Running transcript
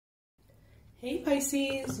Hey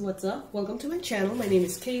Pisces, what's up? Welcome to my channel. My name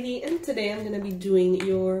is Katie and today I'm going to be doing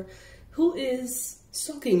your Who is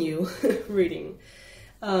Stalking You reading.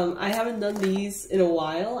 I haven't done these in a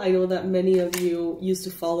while. I know that many of you used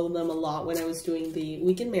to follow them a lot when I was doing the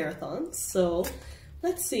weekend marathons. So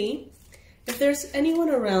let's see if there's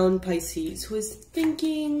anyone around Pisces who is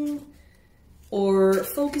thinking or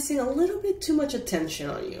focusing a little bit too much attention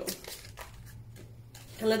on you.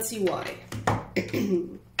 And let's see why.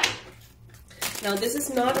 Now, this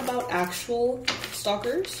is not about actual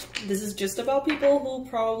stalkers. This is just about people who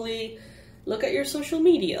probably look at your social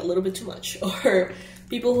media a little bit too much, or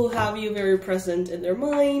people who have you very present in their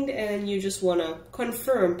mind and you just want to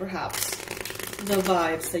confirm perhaps the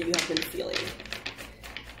vibes that you have been feeling.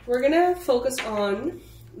 We're gonna focus on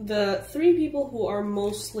the 3 people who are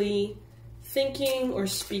mostly thinking or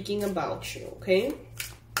speaking about you, okay?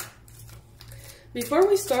 Before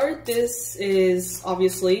we start, this is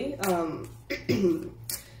obviously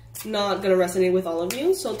not gonna resonate with all of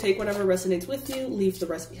you, so take whatever resonates with you, leave the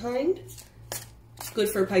rest behind. Good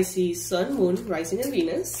for Pisces, Sun, Moon, Rising, and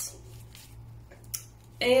Venus.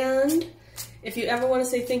 And if you ever want to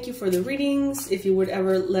say thank you for the readings, if you would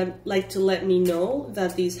ever like to let me know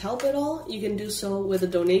that these help at all, you can do so with a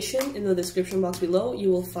donation. In the description box below,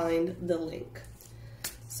 you will find the link.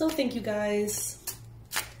 So thank you guys.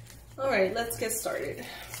 Alright, let's get started.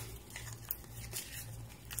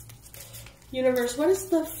 Universe, what is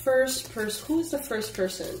the first person? Who is the first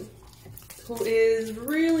person who is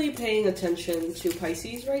really paying attention to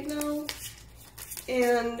Pisces right now?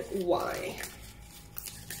 And why?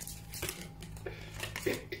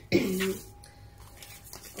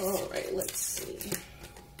 Alright, let's see.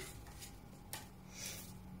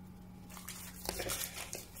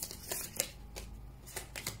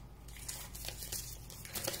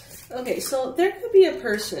 Okay, so there could be a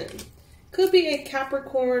person. Could be a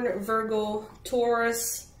Capricorn, Virgo,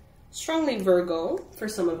 Taurus, strongly Virgo for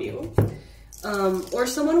some of you, or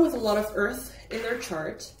someone with a lot of Earth in their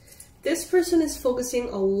chart. This person is focusing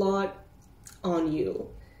a lot on you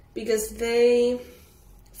because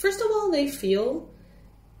first of all, they feel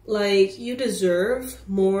like you deserve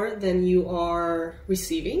more than you are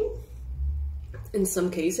receiving in some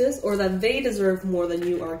cases, or that they deserve more than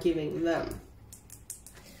you are giving them.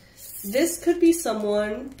 This could be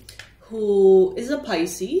someone who is a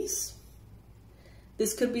Pisces.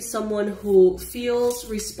 This could be someone who feels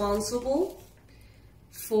responsible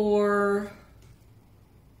for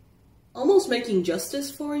almost making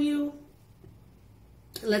justice for you.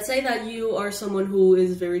 Let's say that you are someone who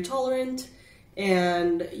is very tolerant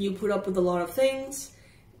and you put up with a lot of things,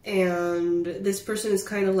 and this person is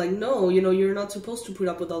kind of like, no, you know, you're not supposed to put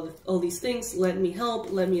up with all these things. Let me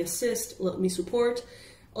help, let me assist, let me support.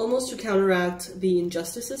 Almost to counteract the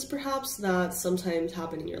injustices, perhaps, that sometimes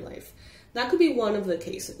happen in your life. That could be one of the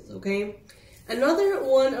cases, okay? Another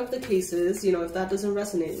one of the cases, you know, if that doesn't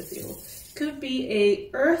resonate with you, could be a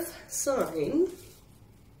Earth sign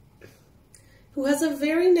who has a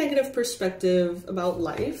very negative perspective about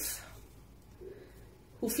life,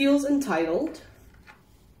 who feels entitled,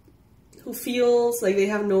 who feels like they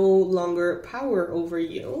have no longer power over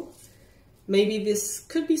you. Maybe this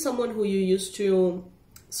could be someone who you used to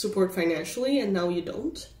support financially and now you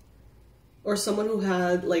don't, or someone who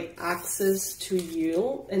had like access to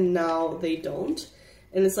you and now they don't,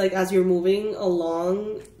 and it's like as you're moving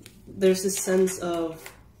along there's this sense of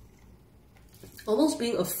almost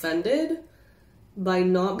being offended by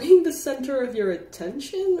not being the center of your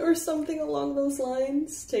attention or something along those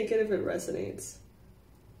lines. Take it if it resonates.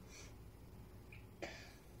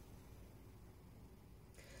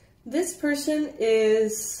 This person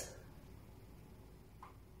is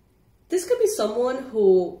This could be someone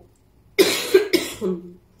who,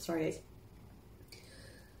 sorry guys,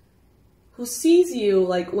 who sees you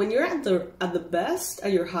like when you're at the best,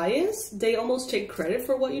 at your highest, they almost take credit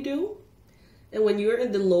for what you do. And when you're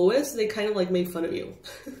at the lowest, they kind of like make fun of you.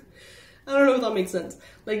 I don't know if that makes sense.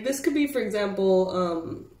 Like this could be, for example,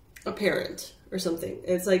 a parent or something.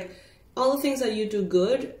 It's like all the things that you do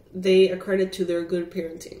good, they accredit to their good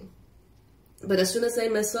parenting. But as soon as they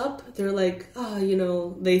mess up, they're like, oh, you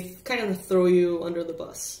know, they kind of throw you under the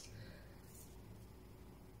bus.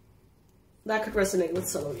 That could resonate with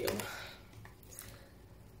some of you.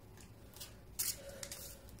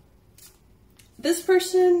 This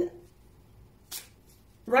person,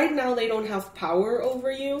 right now, they don't have power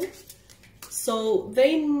over you. So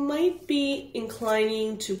they might be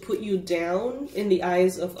inclining to put you down in the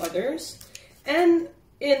eyes of others and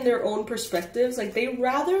in their own perspectives. Like they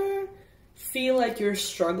rather feel like you're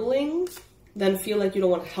struggling than feel like you don't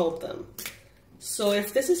want to help them. So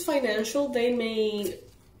if this is financial, they may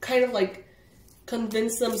kind of like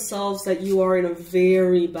convince themselves that you are in a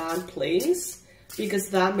very bad place because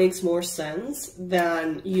that makes more sense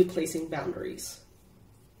than you placing boundaries.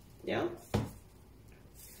 Yeah?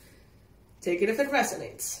 Take it if it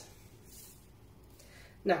resonates.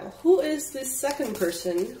 Now, who is this second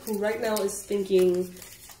person who right now is thinking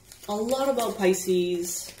a lot about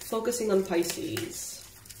Pisces, focusing on Pisces,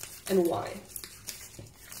 and why?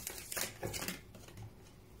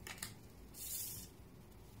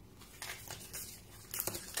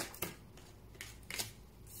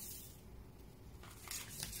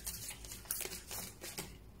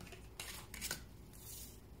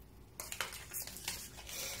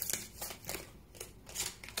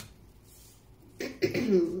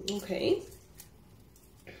 Okay.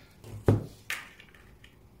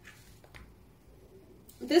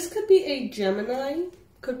 This could be a Gemini,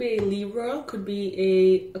 could be a Libra, could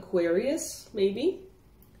be a Aquarius, maybe.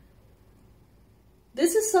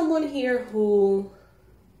 This is someone here who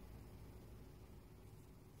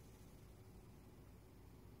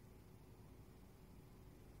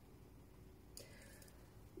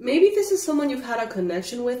maybe this is someone you've had a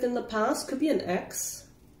connection with in the past, could be an ex.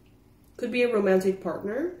 Could be a romantic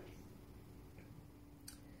partner.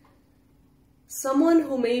 Someone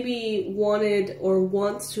who maybe wanted or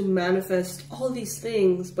wants to manifest all these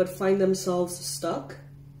things but find themselves stuck.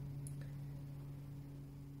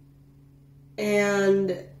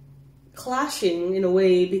 And clashing in a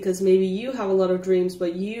way because maybe you have a lot of dreams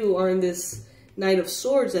but you are in this Knight of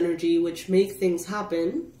Swords energy which make things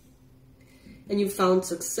happen. And you found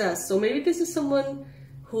success. So maybe this is someone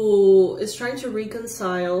who is trying to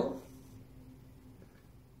reconcile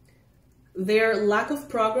their lack of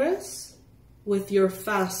progress with your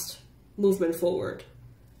fast movement forward.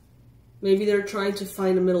 Maybe they're trying to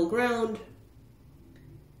find a middle ground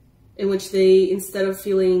in which they, instead of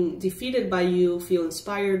feeling defeated by you, feel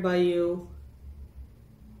inspired by you.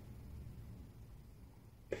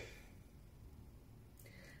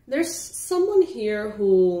 There's someone here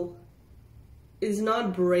who is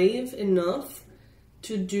not brave enough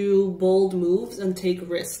to do bold moves and take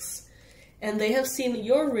risks. And they have seen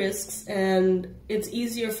your risks and it's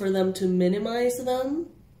easier for them to minimize them.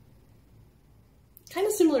 Kind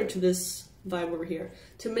of similar to this vibe over here.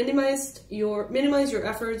 To minimize your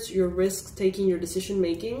efforts, your risk taking, your decision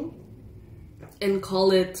making, and call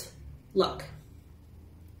it luck.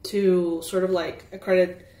 To sort of like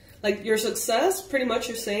accredit, like your success, pretty much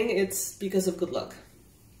you're saying it's because of good luck.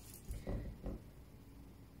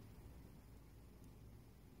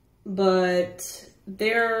 But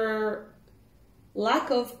their lack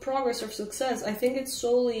of progress or success, I think it's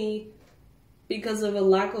solely because of a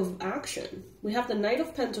lack of action. We have the Knight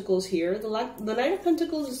of Pentacles here. The Knight of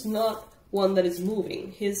Pentacles is not one that is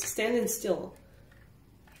moving. He's standing still,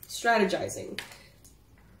 strategizing.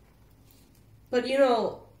 But you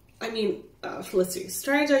know, I mean, let's see.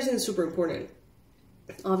 Strategizing is super important,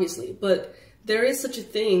 obviously. But there is such a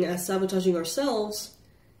thing as sabotaging ourselves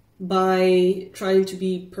by trying to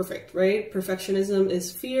be perfect, right? Perfectionism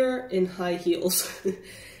is fear in high heels.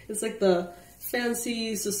 It's like the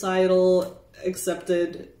fancy societal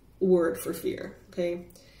accepted word for fear, okay?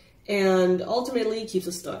 And ultimately keeps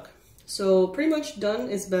us stuck. So pretty much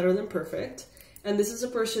done is better than perfect. And this is a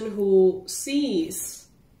person who sees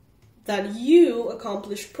that you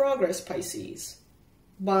accomplish progress, Pisces,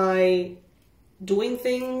 by doing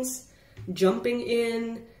things, jumping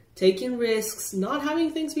in, taking risks, not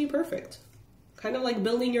having things be perfect. Kind of like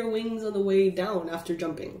building your wings on the way down after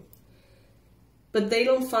jumping. But they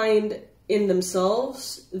don't find in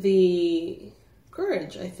themselves the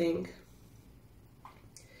courage, I think.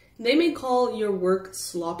 They may call your work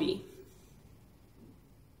sloppy.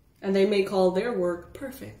 And they may call their work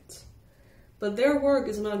perfect. But their work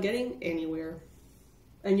is not getting anywhere.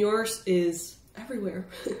 And yours is everywhere.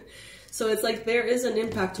 So it's like there is an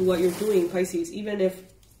impact to what you're doing, Pisces, even if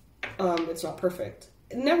it's not perfect.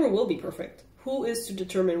 It never will be perfect. Who is to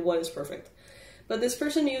determine what is perfect? But this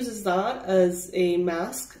person uses that as a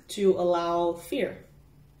mask to allow fear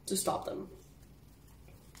to stop them.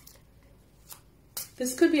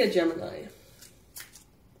 This could be a Gemini.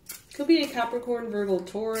 Could be a Capricorn, Virgo,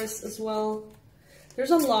 Taurus as well.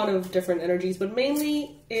 There's a lot of different energies, but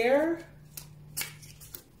mainly air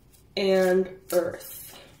and earth.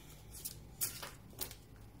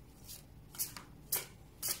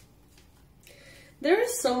 There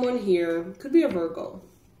is someone here, could be a Virgo,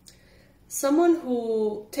 someone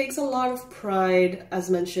who takes a lot of pride, as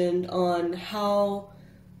mentioned, on how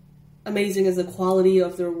amazing is the quality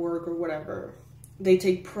of their work or whatever. They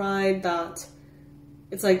take pride that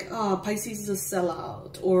it's like, Pisces is a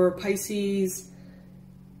sellout, or Pisces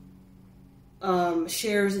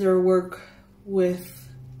shares their work with,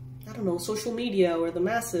 I don't know, social media or the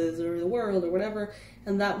masses or the world or whatever,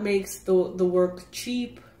 and that makes the work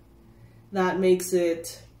cheap, that makes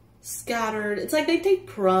it scattered. It's like they take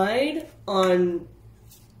pride on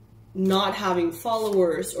not having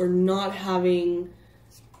followers or not having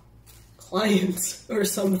clients or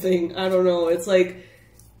something. I don't know. It's like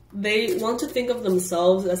they want to think of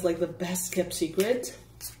themselves as like the best kept secret.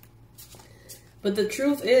 But the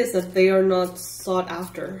truth is that they are not sought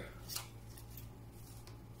after.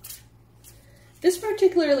 This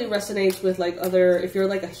particularly resonates with like other, if you're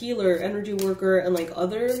like a healer, energy worker, and like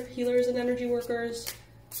other healers and energy workers.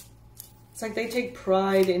 It's like they take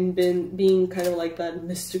pride in being kind of like that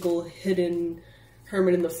mystical, hidden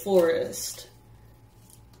hermit in the forest.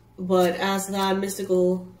 But as that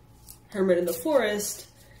mystical hermit in the forest,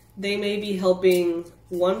 they may be helping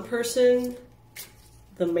one person,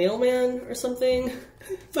 the mailman or something,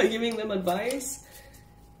 by giving them advice.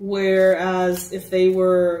 Whereas if they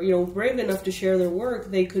were, you know, brave enough to share their work,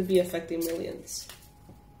 they could be affecting millions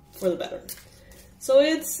for the better. So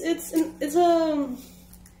it's a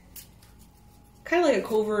kind of like a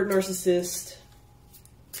covert narcissist,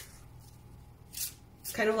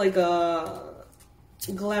 kind of like a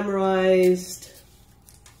glamorized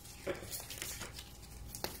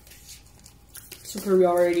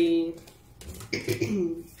superiority.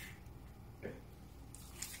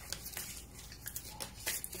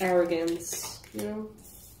 Arrogance, you know?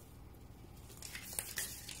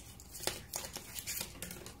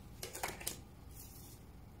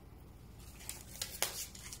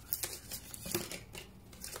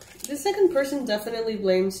 The second person definitely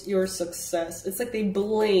blames your success. It's like they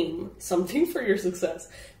blame something for your success.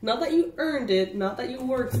 Not that you earned it, not that you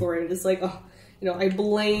worked for it. It's like, oh, you know, I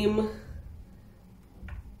blame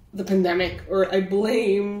the pandemic, or I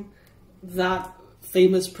blame that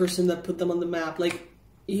famous person that put them on the map. Like,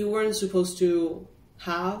 you weren't supposed to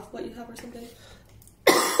have what you have or something.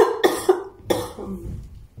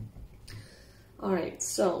 All right,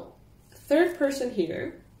 so third person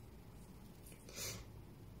here.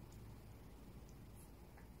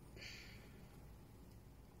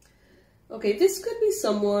 Okay, this could be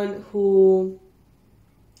someone who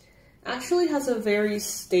actually has a very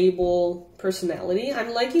stable personality.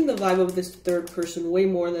 I'm liking the vibe of this third person way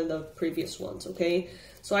more than the previous ones, okay?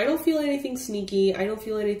 So I don't feel anything sneaky. I don't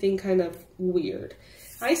feel anything kind of weird.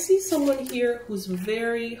 I see someone here who's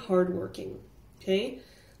very hardworking, okay?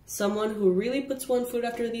 Someone who really puts one foot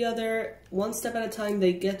after the other. One step at a time,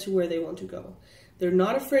 they get to where they want to go. They're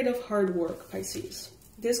not afraid of hard work, Pisces.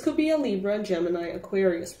 This could be a Libra, Gemini,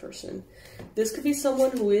 Aquarius person. This could be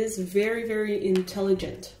someone who is very, very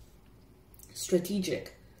intelligent,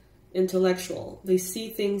 strategic, intellectual. They see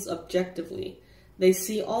things objectively. They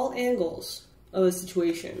see all angles of a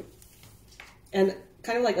situation and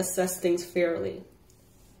kind of like assess things fairly.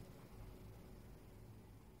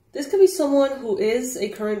 This could be someone who is a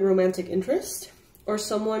current romantic interest or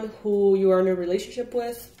someone who you are in a relationship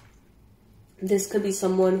with. This could be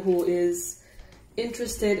someone who is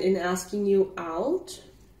interested in asking you out.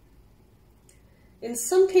 In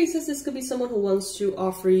some cases, this could be someone who wants to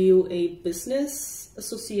offer you a business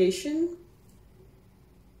association.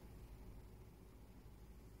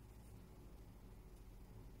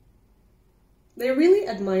 They really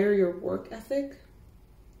admire your work ethic,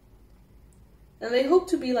 and they hope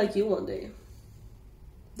to be like you one day.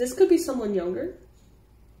 This could be someone younger.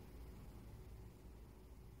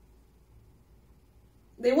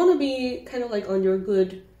 They want to be kind of like on your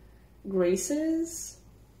good graces.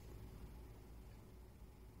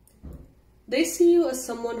 They see you as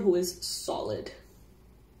someone who is solid.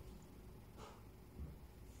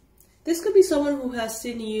 This could be someone who has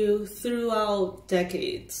seen you throughout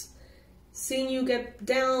decades. Seen you get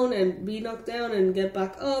down and be knocked down and get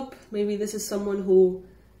back up. Maybe this is someone who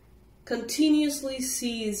continuously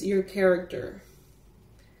sees your character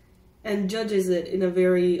and judges it in a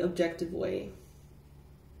very objective way.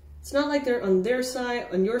 It's not like they're on their side,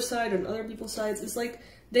 on your side, on other people's sides. It's like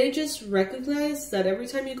they just recognize that every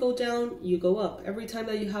time you go down, you go up. Every time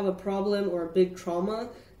that you have a problem or a big trauma,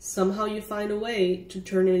 somehow you find a way to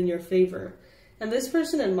turn it in your favor. And this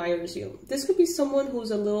person admires you. This could be someone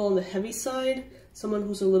who's a little on the heavy side, someone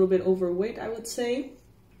who's a little bit overweight, I would say.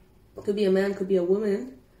 It could be a man, could be a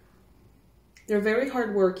woman. They're very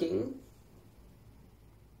hardworking.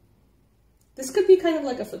 This could be kind of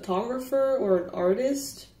like a photographer or an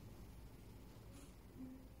artist.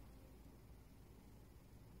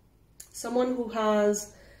 Someone who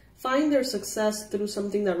has find their success through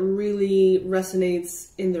something that really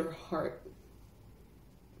resonates in their heart.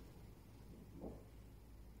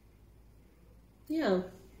 Yeah,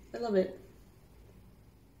 I love it.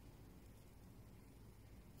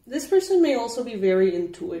 This person may also be very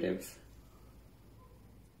intuitive.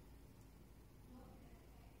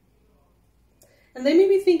 And they may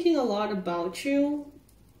be thinking a lot about you.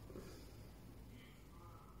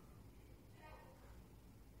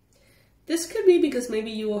 This could be because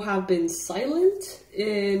maybe you have been silent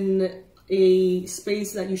in a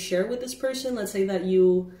space that you share with this person. Let's say that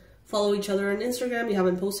you follow each other on Instagram, you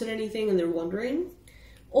haven't posted anything and they're wondering.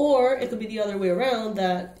 Or it could be the other way around,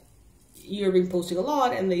 that you're been posting a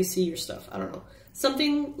lot and they see your stuff. I don't know.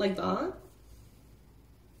 Something like that.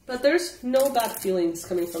 But there's no bad feelings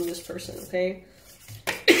coming from this person, okay?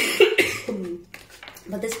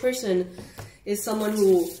 But this person is someone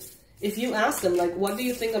who, if you ask them, like, what do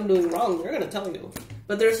you think I'm doing wrong? They're going to tell you.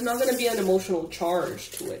 But there's not going to be an emotional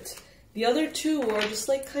charge to it. The other two are just,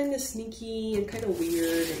 like, kind of sneaky and kind of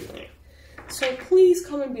weird. And, so please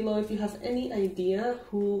comment below if you have any idea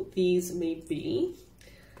who these may be.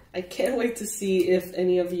 I can't wait to see if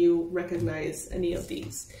any of you recognize any of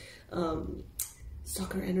these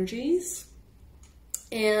stalker energies.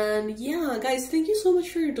 And yeah, guys, thank you so much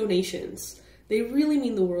for your donations. They really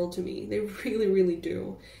mean the world to me. They really, really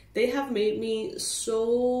do. They have made me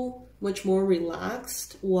so much more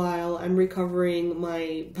relaxed while I'm recovering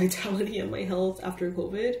my vitality and my health after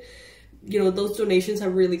COVID. You know, those donations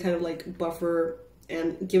have really kind of like buffer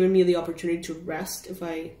and given me the opportunity to rest if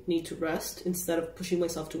I need to rest instead of pushing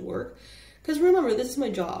myself to work. Because remember, this is my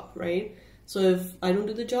job, right? So if I don't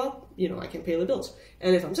do the job, you know, I can pay the bills.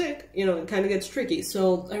 And if I'm sick, you know, it kind of gets tricky.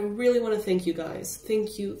 So I really want to thank you guys.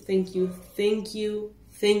 Thank you, thank you, thank you,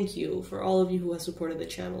 thank you for all of you who have supported the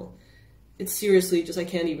channel. It's seriously just, I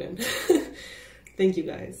can't even. Thank you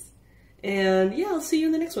guys. And yeah, I'll see you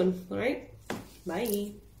in the next one. All right?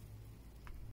 Bye.